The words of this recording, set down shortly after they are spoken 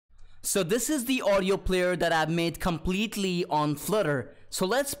So this is the audio player that I've made completely on Flutter. So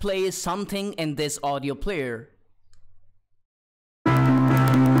let's play something in this audio player.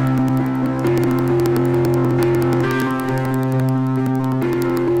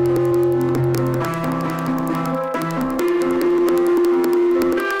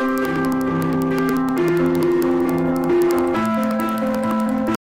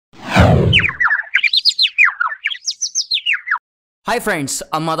 Hi friends,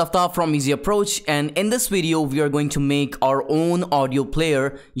 I'm Madhavta from Easy Approach, and in this video we are going to make our own audio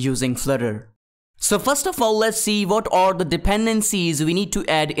player using Flutter. So first of all, let's see what are the dependencies we need to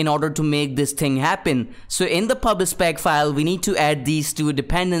add in order to make this thing happen. So in the pub spec file, we need to add these two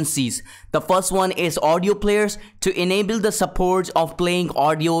dependencies. The first one is audio players to enable the support of playing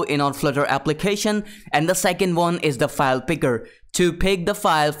audio in our Flutter application, and the second one is the file picker to pick the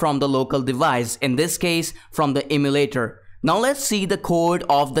file from the local device, in this case from the emulator. Now let's see the code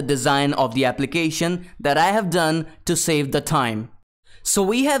of the design of the application that I have done to save the time. So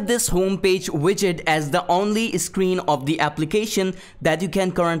we have this homepage widget as the only screen of the application that you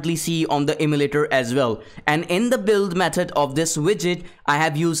can currently see on the emulator as well. And in the build method of this widget, I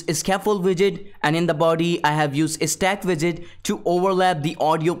have used scaffold widget, and in the body I have used stack widget to overlap the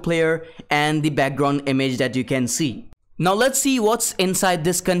audio player and the background image that you can see. Now let's see what's inside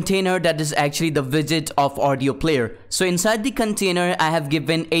this container that is actually the widget of audio player. So inside the container, I have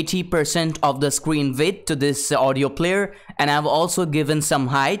given 80% of the screen width to this audio player, and I've also given some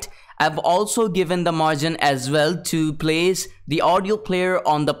height. I've also given the margin as well to place the audio player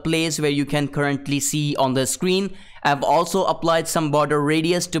on the place where you can currently see on the screen. I've also applied some border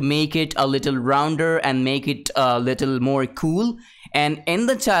radius to make it a little rounder and make it a little more cool. And in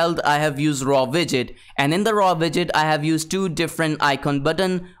the child, I have used raw widget, and in the raw widget I have used two different icon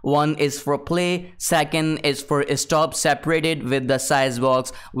button. One is for play, second is for stop, separated with the size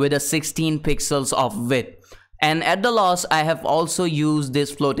box with a 16 pixels of width. And at the last, I have also used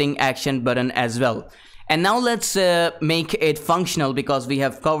this floating action button as well. And now let's make it functional, because we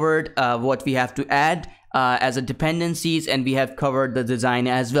have covered what we have to add as a dependencies, and we have covered the design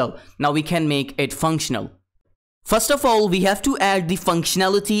as well. Now we can make it functional. First of all, we have to add the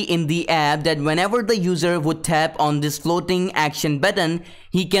functionality in the app that whenever the user would tap on this floating action button,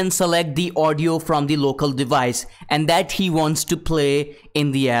 he can select the audio from the local device and that he wants to play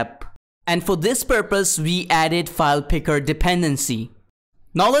in the app. And for this purpose, we added file picker dependency.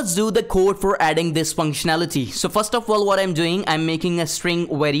 Now let's do the code for adding this functionality. So first of all, what I'm doing, I'm making a string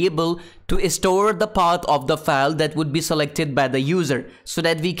variable to store the path of the file that would be selected by the user so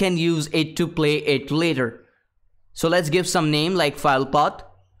that we can use it to play it later. So let's give some name like file path,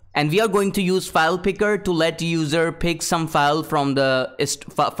 and we are going to use file picker to let the user pick some file from the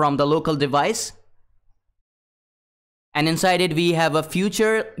local device. And inside it we have a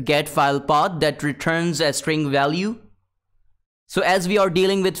future get file path that returns a string value. So as we are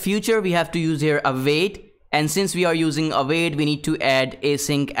dealing with future, we have to use here await, and since we are using await, we need to add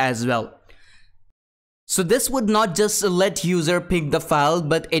async as well. So this would not just let user pick the file,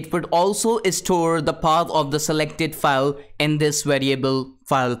 but it would also store the path of the selected file in this variable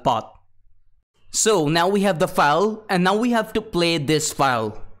file path. So now we have the file, and now we have to play this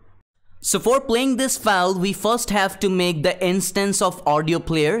file. So for playing this file, we first have to make the instance of audio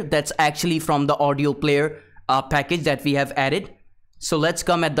player that's actually from the audio player package that we have added. So let's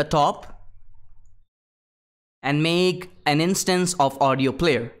come at the top and make an instance of audio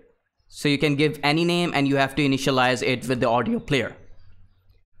player. So you can give any name and you have to initialize it with the audio player.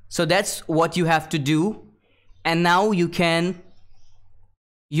 So that's what you have to do. And now you can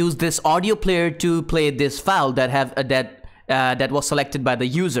use this audio player to play this file that was selected by the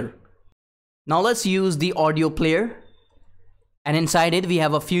user. Now let's use the audio player, and inside it we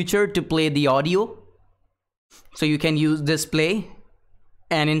have a future to play the audio. So you can use this play,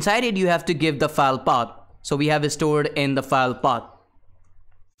 and inside it you have to give the file path. So we have stored in the file path.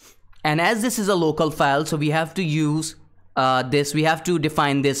 And as this is a local file, so we have to use we have to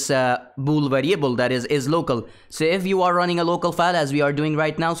define this bool variable that is local. So if you are running a local file as we are doing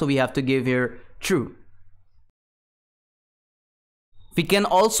right now, so we have to give here true. We can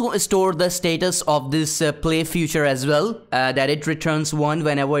also store the status of this play future as well, that it returns 1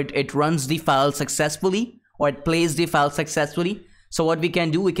 whenever it runs the file successfully or it plays the file successfully. So what we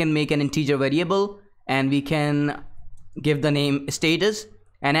can do, we can make an integer variable and we can give the name status.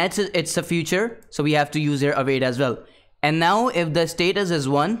 And it's a future, so we have to use here await as well. And now if the status is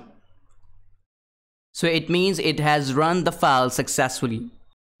 1, so it means it has run the file successfully.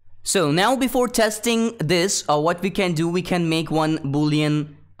 So now before testing this, what we can do, we can make one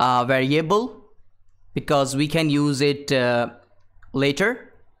boolean variable, because we can use it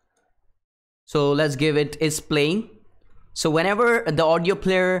later. So let's give it is playing. So whenever the audio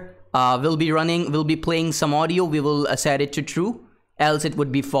player will be playing some audio, we will set it to true, else it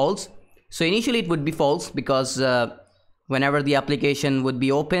would be false. So initially it would be false because whenever the application would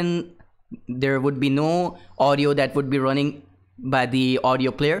be open, there would be no audio that would be running by the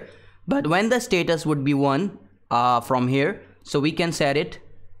audio player. But when the status would be 1 from here, so we can set it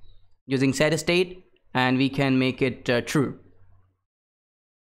using set state and we can make it true.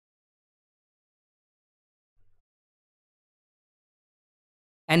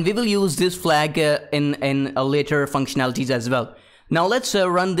 And we will use this flag in later functionalities as well. Now let's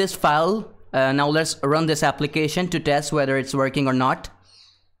run this file. Now let's run this application to test whether it's working or not.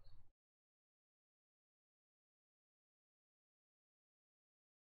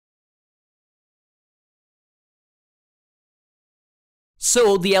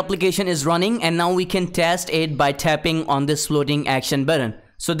 So the application is running and now we can test it by tapping on this floating action button.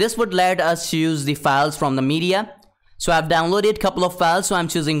 So this would let us choose the files from the media. So I've downloaded a couple of files, so I'm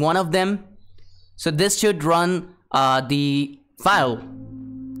choosing one of them. So this should run the file.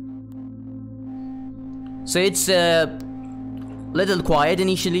 So it's a little quiet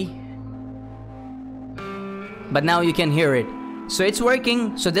initially, but now you can hear it. So it's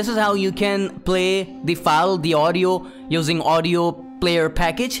working. So this is how you can play the file, the audio, using audio player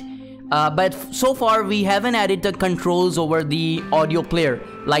package. But so far we haven't added the controls over the audio player.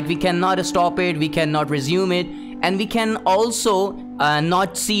 Like we cannot stop it, we cannot resume it, and we can also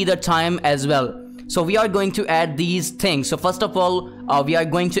not see the time as well. So we are going to add these things. So first of all, we are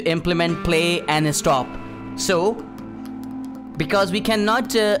going to implement play and stop. So because we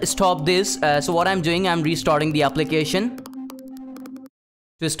cannot stop this, so what I'm doing, I'm restarting the application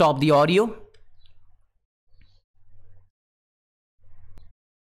to stop the audio.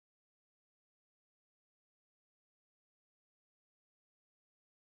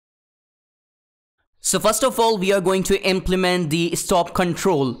 So first of all, we are going to implement the stop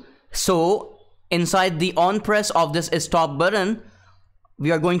control. So inside the on press of this stop button,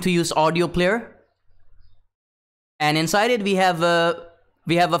 we are going to use audio player, and inside it we have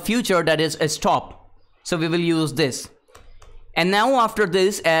a feature that is a stop. So we will use this. And now after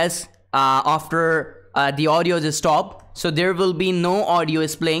this, as after the audio is stopped, so there will be no audio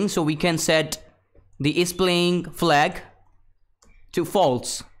is playing. So we can set the is playing flag to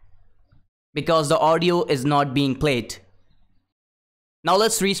false, because the audio is not being played. Now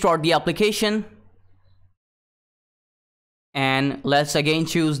let's restart the application and let's again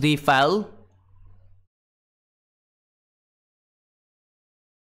choose the file.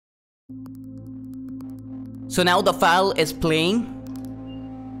 So now the file is playing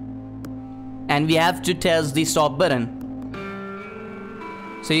and we have to test the stop button.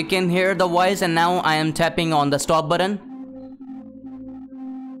 So you can hear the voice, and now I am tapping on the stop button.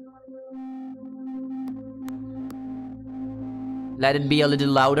 Let it be a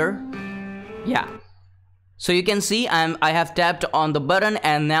little louder. Yeah. So you can see I have tapped on the button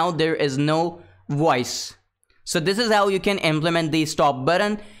and now there is no voice. So this is how you can implement the stop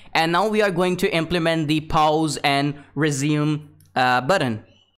button. And now we are going to implement the pause and resume button.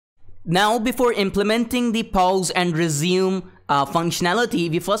 Now before implementing the pause and resume functionality,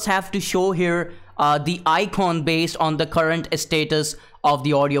 we first have to show here the icon based on the current status of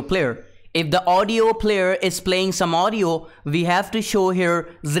the audio player. If the audio player is playing some audio, we have to show here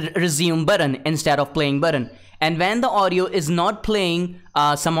the resume button instead of playing button. And when the audio is not playing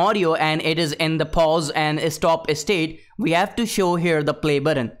some audio and it is in the pause and stop state, we have to show here the play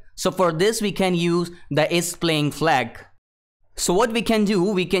button. So for this we can use the is playing flag. So what we can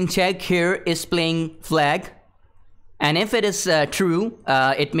do, we can check here is playing flag, and if it is true,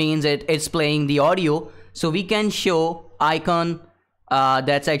 it means it's playing the audio. So we can show icon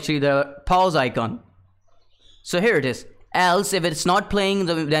that's actually the pause icon. So here it is. Else if it's not playing,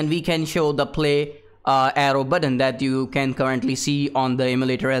 then we can show the play arrow button that you can currently see on the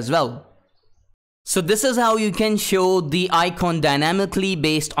emulator as well. So this is how you can show the icon dynamically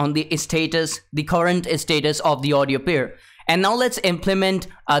based on the status, the current status of the audio player. And now let's implement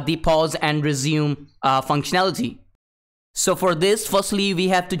the pause and resume functionality. So for this, firstly we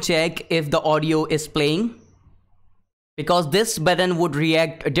have to check if the audio is playing, because this button would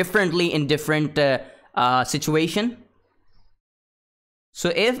react differently in different situation.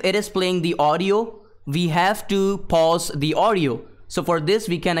 So if it is playing the audio, we have to pause the audio. So for this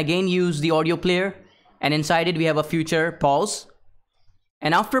we can again use the audio player, and inside it we have a future pause.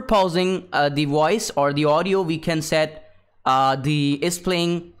 And after pausing the voice or the audio, we can set the is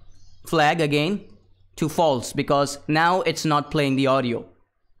playing flag again to false, because now it's not playing the audio.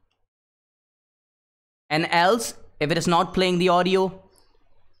 And else if it is not playing the audio,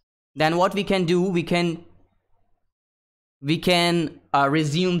 then what we can do, we can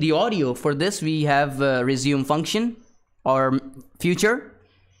resume the audio. For this we have resume function or future,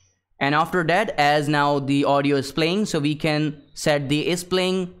 and after that, as now the audio is playing, so we can set the is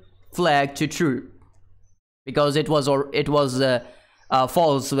playing flag to true, because it was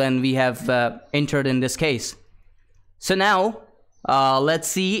false when we have entered in this case. So now let's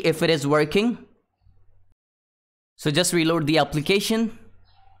see if it is working. So just reload the application,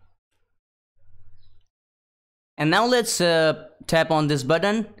 and now let's tap on this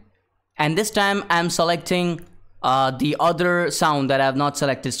button, and this time I'm selecting the other sound that I have not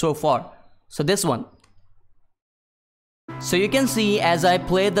selected so far, so this one. So you can see as I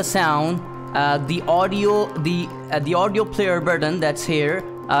play the sound, the audio player button that's here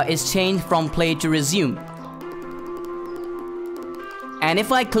is changed from play to resume. And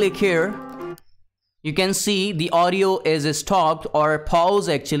if I click here, you can see the audio is stopped or paused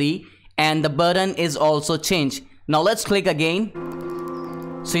actually, and the button is also changed. Now let's click again.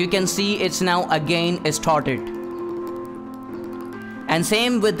 So you can see it's now again started. And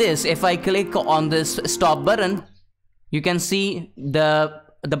same with this, if I click on this stop button, you can see the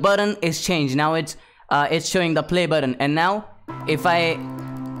button is changed. Now it's showing the play button, and now if I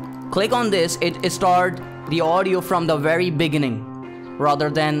click on this, it starts the audio from the very beginning rather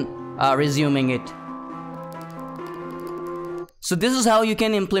than resuming it. So this is how you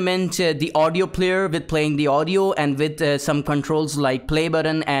can implement the audio player with playing the audio and with some controls like play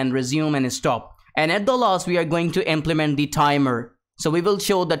button and resume and stop. And at the last, we are going to implement the timer. So we will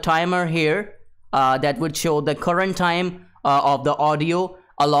show the timer here that would show the current time of the audio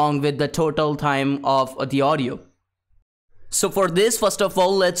along with the total time of the audio. So for this, first of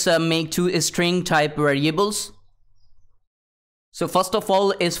all, let's make two string type variables. So first of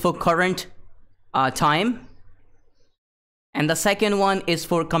all is for current time, and the second one is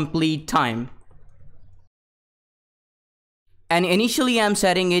for complete time. And initially I'm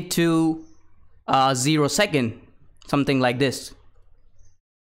setting it to 0 second, something like this.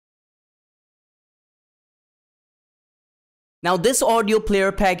 Now this audio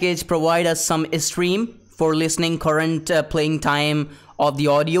player package provides us some stream for listening current playing time of the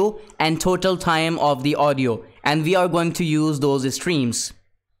audio and total time of the audio, and we are going to use those streams.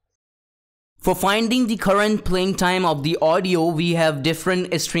 For finding the current playing time of the audio, we have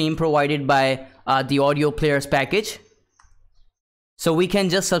different stream provided by the audio players package. So we can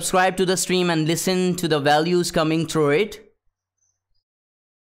just subscribe to the stream and listen to the values coming through it.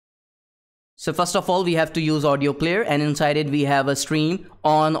 So first of all, we have to use audio player, and inside it we have a stream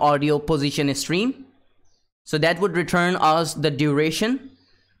on audio position stream. So that would return us the duration.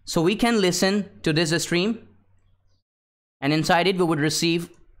 So we can listen to this stream, and inside it we would receive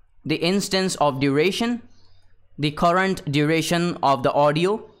the instance of duration, the current duration of the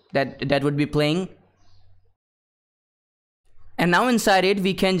audio that would be playing. And now inside it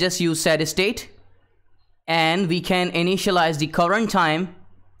we can just use set state, and we can initialize the current time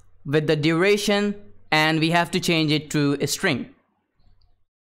with the duration, and we have to change it to a string.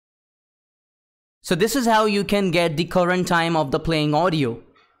 So this is how you can get the current time of the playing audio.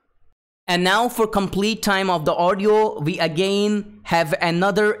 And now for complete time of the audio, we again have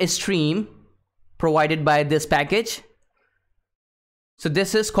another stream provided by this package. So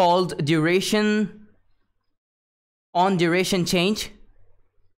this is called duration on duration change,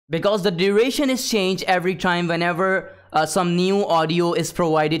 because the duration is changed every time whenever some new audio is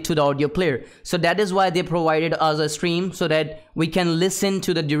provided to the audio player. So that is why they provided us a stream, so that we can listen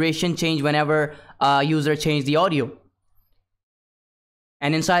to the duration change whenever user change the audio.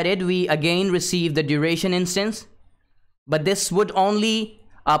 And inside it we again receive the duration instance, but this would only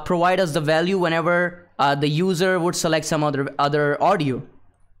provide us the value whenever the user would select some other audio.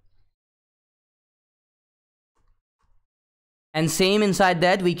 And same inside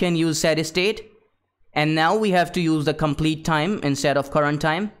that we can use set state, and now we have to use the complete time instead of current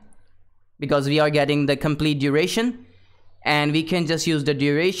time, because we are getting the complete duration, and we can just use the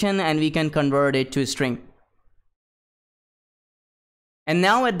duration and we can convert it to a string. And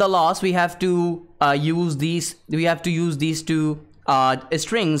now at the last we have to use these two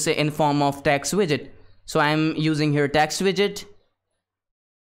strings in form of text widget. So I'm using here text widget,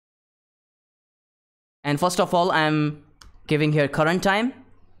 and first of all I'm giving here current time,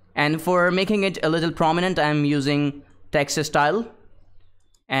 and for making it a little prominent I'm using text style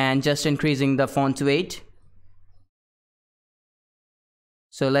and just increasing the font to 8.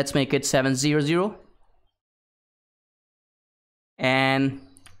 So let's make it 700, and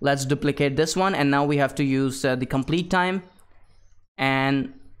let's duplicate this one, and now we have to use the complete time,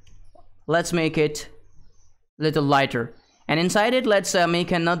 and let's make it a little lighter. And inside it, let's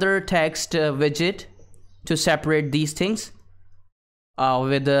make another text widget to separate these things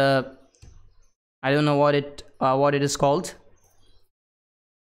with the I don't know what it is called.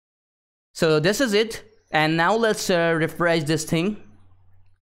 So this is it. And now let's refresh this thing.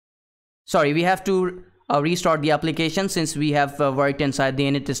 Sorry, we have to restart the application since we have worked inside the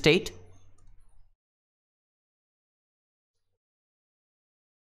init state.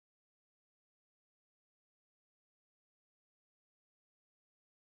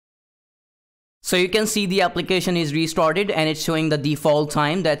 So you can see the application is restarted and it's showing the default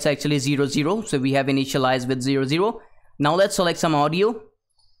time that's actually 00. So we have initialized with 00. Now let's select some audio.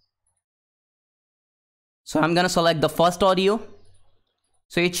 So I'm gonna select the first audio.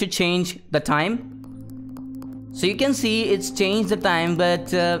 So it should change the time. So you can see it's changed the time,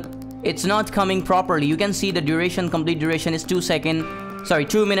 but it's not coming properly. You can see the duration, complete duration is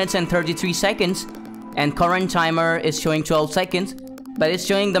 2 minutes and 33 seconds. And current timer is showing 12 seconds. But it's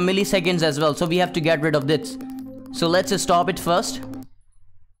showing the milliseconds as well, so we have to get rid of this. So let's stop it first.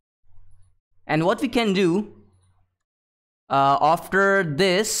 And what we can do after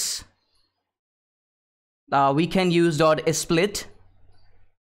this, we can use .split,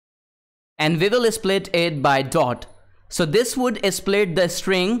 and we will split it by dot. So this would split the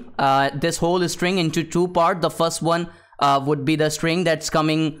string, this whole string, into two parts. The first one would be the string that's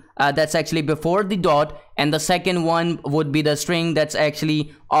coming, that's actually before the dot, and the second one would be the string that's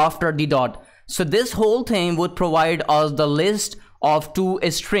actually after the dot. So this whole thing would provide us the list of two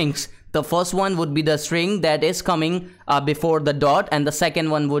strings. The first one would be the string that is coming before the dot, and the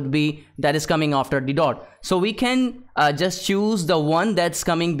second one would be that is coming after the dot. So we can just choose the one that's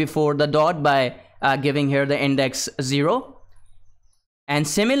coming before the dot by giving here the index 0. And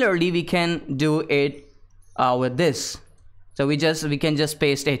similarly, we can do it with this. So we can just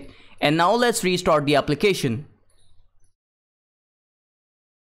paste it. And now let's restart the application.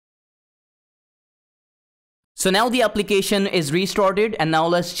 So now the application is restarted, and now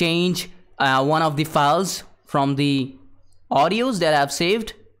let's change one of the files from the audios that I've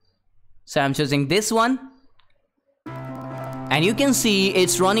saved. So I'm choosing this one. And you can see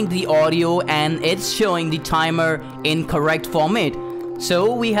it's running the audio and it's showing the timer in correct format.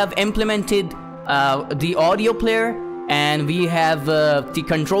 So we have implemented the audio player, and we have the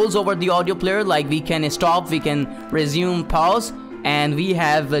controls over the audio player, like we can stop, we can resume, pause, and we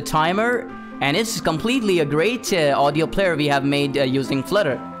have a timer, and it's completely a great audio player we have made using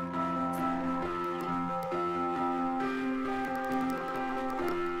Flutter.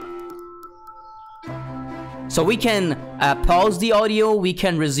 So we can pause the audio, we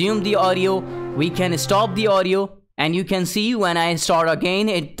can resume the audio, we can stop the audio, and you can see when I start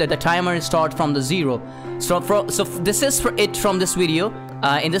again, the timer starts from the 0. So this is it from this video.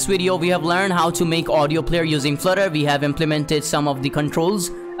 In this video, we have learned how to make audio player using Flutter. We have implemented some of the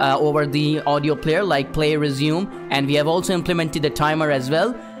controls over the audio player, like play, resume, and we have also implemented the timer as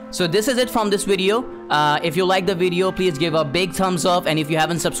well. So this is it from this video. If you like the video, please give a big thumbs up, and if you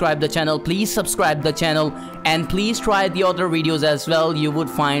haven't subscribed the channel, please subscribe the channel, and please try the other videos as well. You would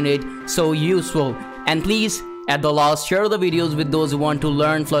find it so useful. And please, at the last, share the videos with those who want to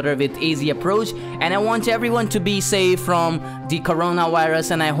learn Flutter with easy approach. And I want everyone to be safe from the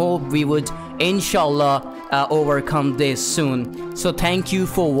coronavirus, and I hope we would inshallah overcome this soon. So thank you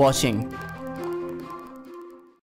for watching.